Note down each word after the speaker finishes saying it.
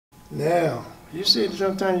Now, you said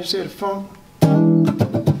sometimes you said funk.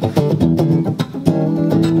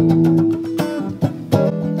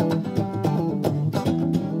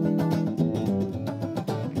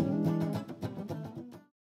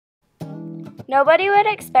 Nobody would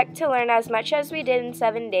expect to learn as much as we did in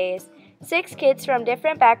 7 days. 6 kids from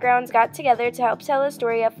different backgrounds got together to help tell a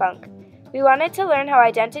story of funk. We wanted to learn how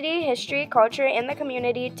identity, history, culture, and the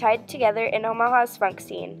community tied together in Omaha's funk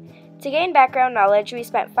scene. To gain background knowledge, we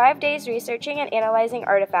spent 5 days researching and analyzing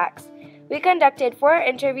artifacts. We conducted 4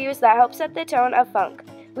 interviews that helped set the tone of funk.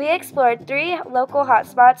 We explored 3 local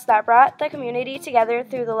hotspots that brought the community together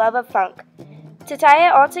through the love of funk. To tie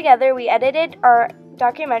it all together, we edited our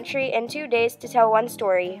documentary in 2 days to tell one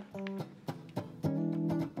story.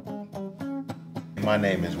 My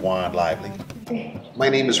name is Juan Lively. My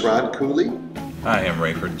name is Ron Cooley. I am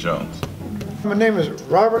Rayford Jones. My name is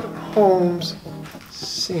Robert Holmes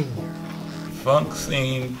Sr. Funk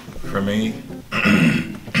scene for me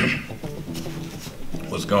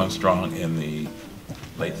was going strong in the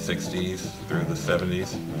late 60s through the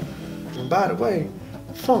 70s. And by the way,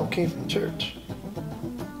 funk came from church.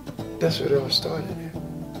 That's where it all started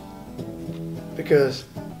at. Because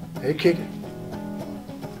they kick it.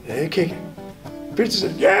 They kick it. Preacher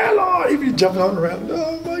said, yeah, Lord, he be jumping on around.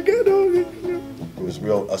 Oh my God, oh. It was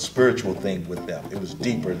a spiritual thing with them. It was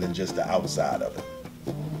deeper than just the outside of it.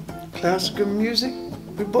 Classical music,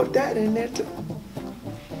 we put that in there too.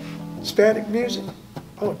 Hispanic music,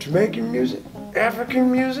 oh, Jamaican music,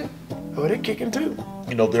 African music, oh, they're kicking too.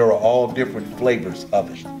 You know, there are all different flavors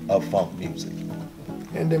of it, of funk music.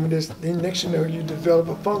 And then next you know, you develop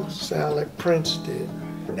a funk sound like Prince did.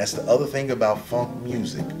 And that's the other thing about funk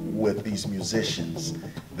music with these musicians.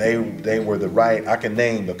 They were the right, I can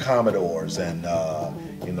name the Commodores and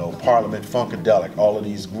you know, Parliament Funkadelic, all of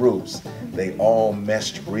these groups, they all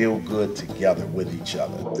meshed real good together with each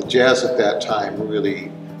other. The jazz at that time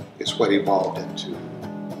really is what evolved into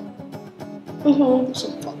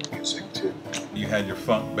some funk music too. You had your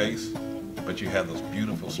funk bass, but you had those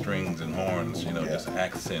beautiful strings and horns, you know, just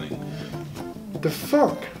accenting. The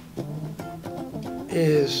funk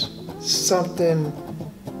is something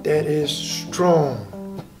that is strong.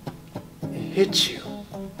 It hits you.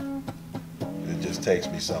 It just takes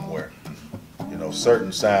me somewhere. You know,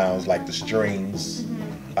 certain sounds like the strings.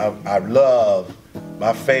 I love,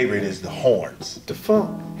 my favorite is the horns. The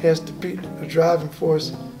funk has to be a driving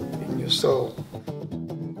force in your soul.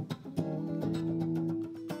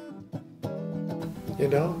 You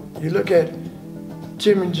know, you look at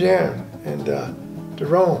Jimmy Jam and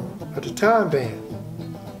Jerome of the Time Band.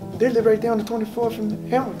 They live right down the 24th from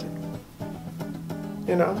Hamilton.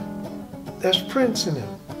 You know, that's Prince in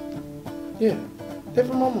them. Yeah, they're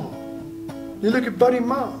from Omaha. You look at Buddy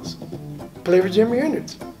Miles, play with Jimi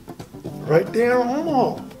Hendrix, right there in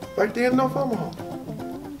Omaha, right there in North Omaha.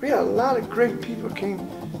 We had a lot of great people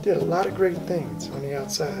did a lot of great things on the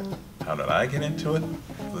outside. How did I get into it?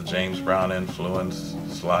 The James Brown influence,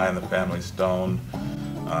 Sly and the Family Stone.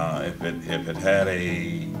 If it had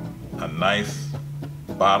a nice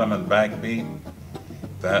bottom and back beat,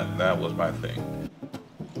 that was my thing.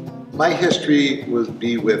 My history would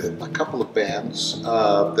be with a couple of bands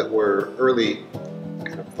that were early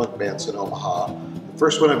kind of funk bands in Omaha. The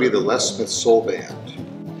first one would be the Les Smith Soul Band.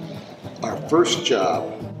 Our first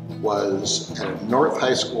job was at a North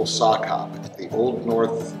High School sock hop at the Old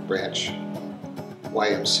North Branch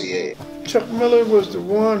YMCA. Chuck Miller was the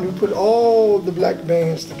one who put all the black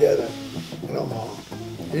bands together in Omaha.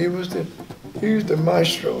 He was the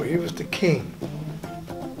maestro, he was the king.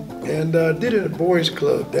 And did it at Boys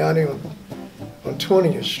Club down here on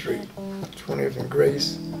 20th Street, 20th and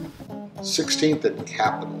Grace. 16th and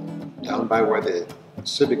Capitol, down by where the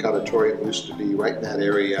Civic Auditorium used to be, right in that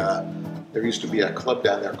area. There used to be a club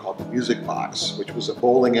down there called the Music Box, which was a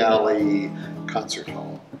bowling alley concert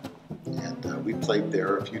hall. And we played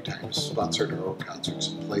there a few times, sponsored our own concerts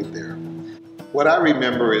and played there. What I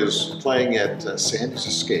remember is playing at Sandy's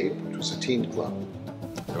Escape, which was a teen club.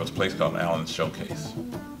 There was a place called Allen's Showcase.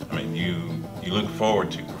 I mean, you look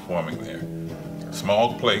forward to performing there.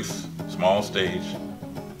 Small place, small stage,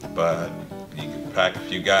 but you could pack a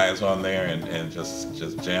few guys on there and just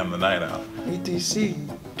jam the night out. ETC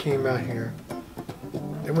came out here.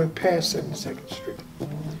 They went past 72nd Street.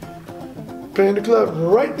 Playing the club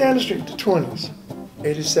right down the street, the 20s.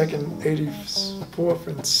 82nd, 84th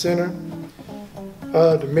and Center.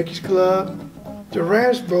 The Mickey's Club. The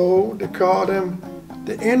Ranch Bowl, they called them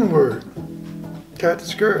the N-word. Got the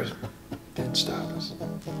skirts. Didn't stop us.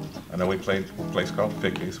 I know we played a place called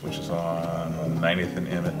Fickley's, which is on 90th and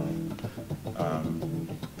Emmett.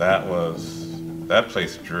 That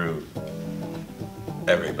place drew.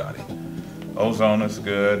 everybody. Ozone is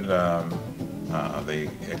good. The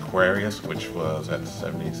Aquarius, which was at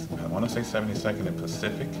 70s, I want to say 72nd and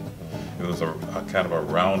Pacific. It was a kind of a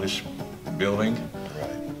roundish building.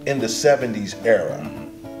 Right. In the 70s era,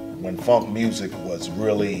 when funk music was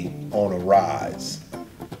really on a rise,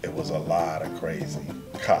 it was a lot of crazy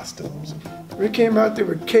costumes. We came out there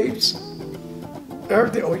with capes,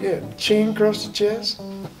 everything. Oh yeah, chain across the chest.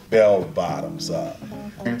 Bell bottoms.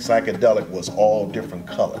 Psychedelic was all different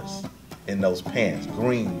colors in those pants.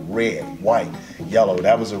 Green, red, white, yellow.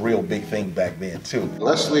 That was a real big thing back then too.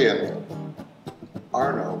 Leslie and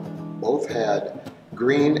Arno both had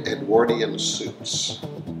green Edwardian suits.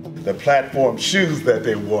 The platform shoes that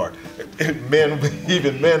they wore.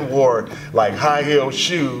 Even men wore like high heel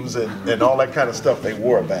shoes and all that kind of stuff they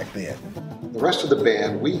wore back then. The rest of the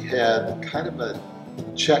band, we had kind of a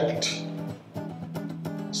checked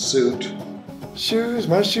suit. Shoes,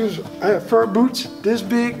 my shoes, I had fur boots this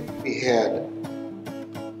big. We had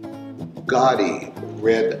gaudy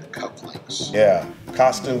red cufflinks. Yeah,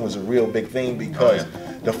 costume was a real big thing because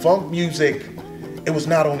the funk music, it was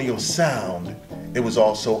not only a sound, it was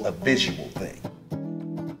also a visual thing.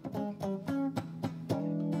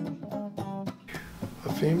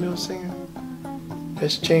 A female singer,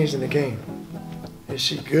 that's changing the game. Is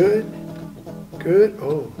she good? Good?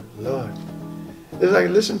 Oh, Lord. It's like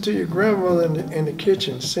listen to your grandmother in the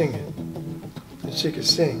kitchen singing, and she could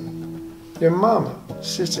sing. Your mama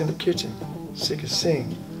sits in the kitchen, she could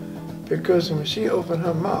sing. Because when she opened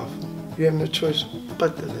her mouth, you have no choice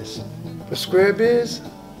but to listen. But Square Biz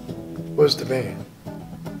was the band.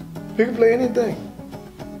 We could play anything.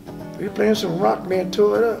 We playing some rock band,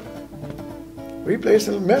 tore it up. We played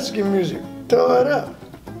some Mexican music, tore it up.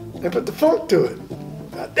 And put the funk to it.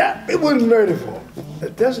 Now that, it wasn't Murder for. The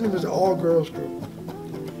Destiny was an all-girls group.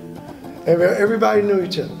 And everybody knew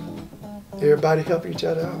each other. Everybody helped each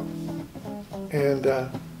other out. And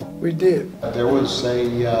we did. There was a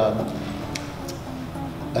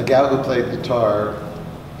gal who played guitar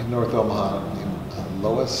in North Omaha named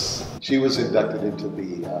Lois. She was inducted into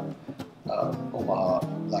the Omaha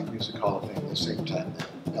Black Music Hall of Fame at the same time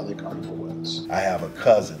that LA Carnival was. I have a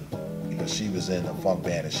cousin, because she was in a funk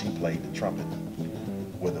band and she played the trumpet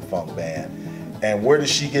with the funk band. And where did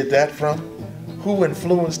she get that from? Who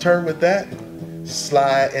influenced her with that?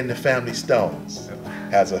 Sly and the Family Stones.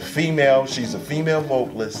 As a female, she's a female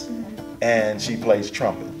vocalist and she plays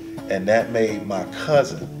trumpet. And that made my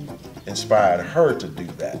cousin, inspired her to do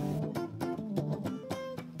that.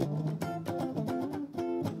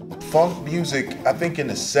 Funk music, I think in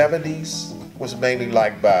the 70s, was mainly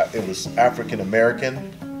liked by, it was African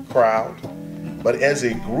American crowd. But as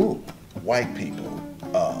a group, white people,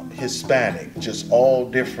 Hispanic, just all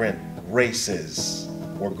different races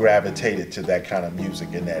were gravitated to that kind of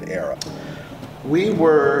music in that era. We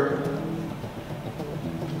were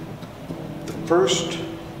the first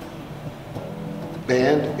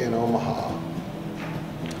band in Omaha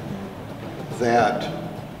that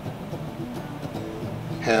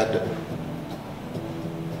had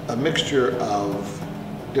a mixture of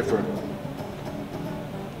different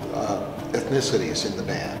ethnicities in the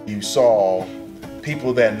band. You saw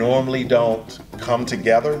people that normally don't come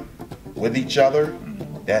together with each other.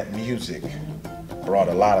 That music brought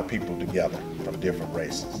a lot of people together from different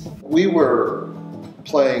races. We were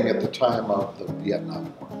playing at the time of the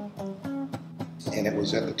Vietnam War, and it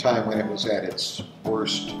was at the time when it was at its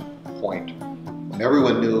worst point, when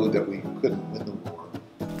everyone knew that we couldn't win the war.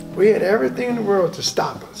 We had everything in the world to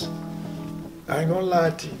stop us. I ain't gonna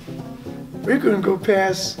lie to you. We couldn't go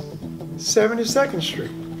past 72nd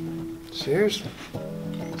Street. Seriously.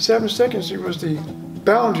 72nd Street was the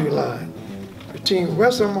boundary line between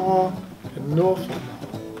West Omaha and North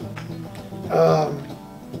Omaha.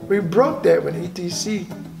 We broke that when ETC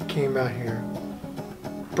came out here.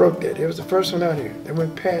 Broke that. It was the first one out here. They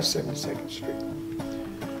went past 72nd Street.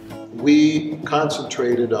 We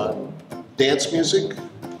concentrated on dance music,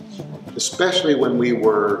 especially when we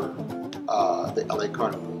were the LA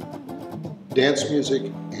Carnival. Dance music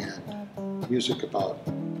and music about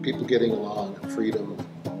people getting along and freedom.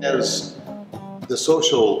 As the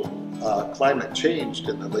social climate changed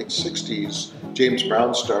in the late 60s, James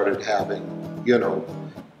Brown started having,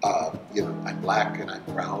 I'm black and I'm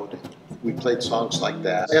proud. And we played songs like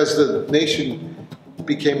that. As the nation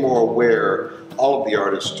became more aware, all of the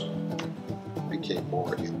artists became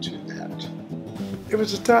more into that. It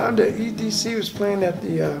was the time that EDC was playing at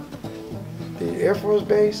the Air Force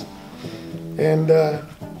Base, and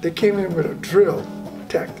they came in with a drill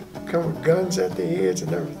tactic, come with guns at their heads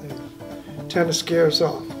and everything, trying to scare us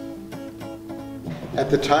off. At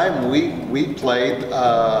the time, we played,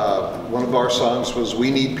 one of our songs was We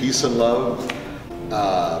Need Peace and Love.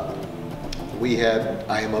 We had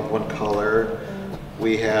I Am of One Color.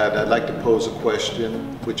 We had I'd Like to Pose a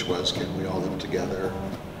Question, which was Can We All Live Together?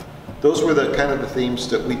 Those were the kind of the themes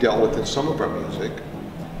that we dealt with in some of our music.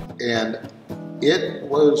 And it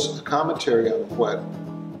was a commentary on what,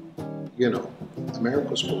 America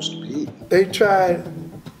was supposed to be. They tried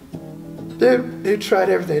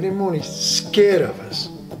everything. They didn't want to be scared of us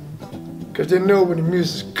because they know where the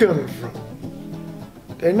music's coming from.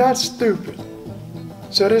 They're not stupid.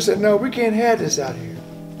 So they said, no, we can't have this out here,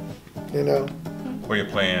 Were you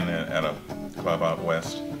playing at a club out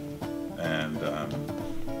west, and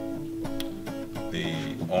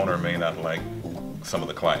the owner may not like some of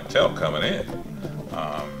the clientele coming in?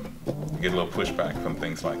 You get a little pushback from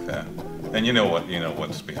things like that. And you know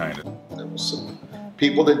what's behind it. There was some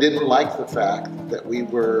people that didn't like the fact that we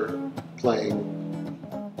were playing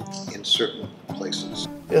in certain places.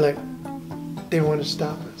 They want to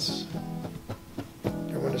stop us.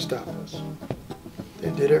 They want to stop us.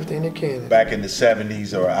 They did everything they can. Back in the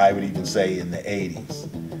 70s, or I would even say in the 80s,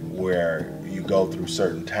 where you go through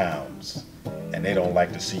certain towns and they don't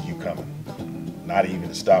like to see you coming. Not even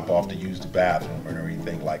to stop off to use the bathroom or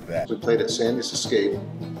anything like that. We played at Sandy's Escape.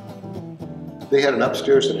 They had an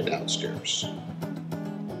upstairs and a downstairs.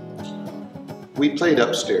 We played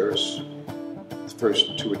upstairs the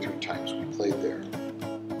first 2 or 3 times we played there.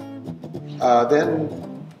 Then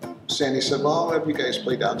Sandy said, well, I'll have you guys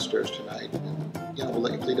play downstairs tonight. And, we'll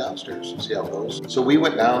let you play downstairs and see how it goes. So we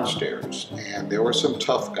went downstairs, and there were some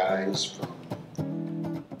tough guys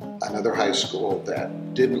from another high school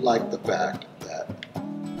that didn't like the fact that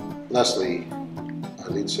Leslie, our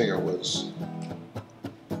lead singer, was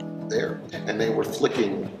there. And they were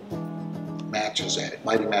flicking matches at it,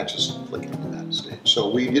 lighting matches and flicking them at the stage. So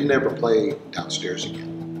we didn't ever play downstairs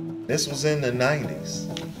again. This was in the 90s.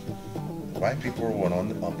 White people were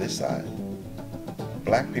on this side.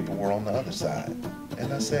 Black people were on the other side.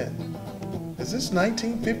 And I said, is this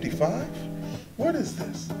 1955? What is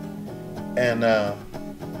this? And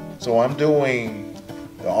so I'm doing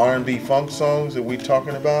the R&B funk songs that we're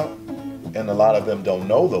talking about, and a lot of them don't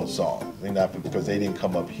know those songs. Because they didn't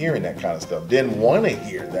come up hearing that kind of stuff, didn't want to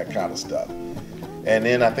hear that kind of stuff. And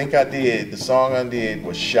then I think the song I did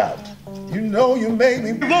was Shout. You know you made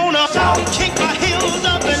me wanna shout, kick my heels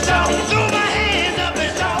up and shout, throw my hands up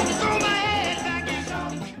and shout, throw my head back and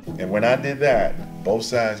shout. And when I did that, both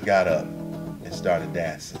sides got up and started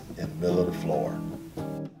dancing in the middle of the floor.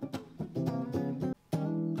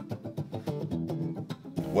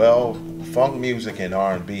 Well, funk music and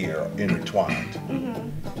R&B are intertwined.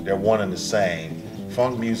 They're one and the same.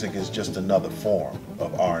 Funk music is just another form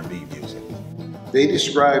of R&B music. They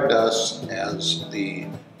described us as the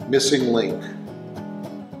missing link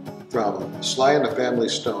from Sly and the Family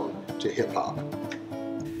Stone to hip hop.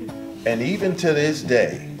 And even to this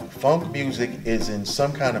day, funk music is in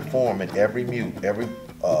some kind of form in every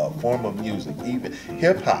form of music. Even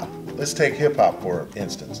hip hop. Let's take hip hop for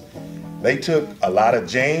instance. They took a lot of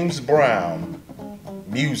James Brown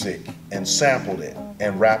music and sampled it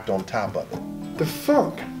and rapped on top of it. The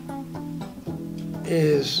funk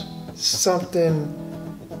is something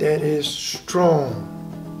that is strong.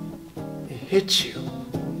 It hits you.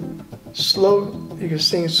 Slow, you can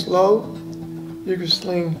sing slow, you can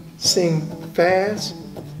sing fast,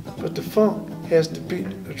 but the funk has to be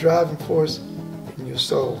the driving force in your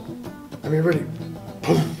soul. I mean, really,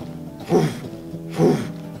 poof, poof,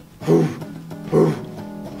 poof, poof, poof,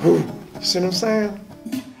 poof. You see what I'm saying?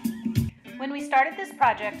 When we started this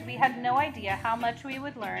project, we had no idea how much we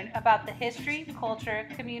would learn about the history, culture,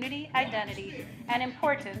 community, identity, and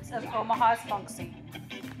importance of Omaha's funk scene.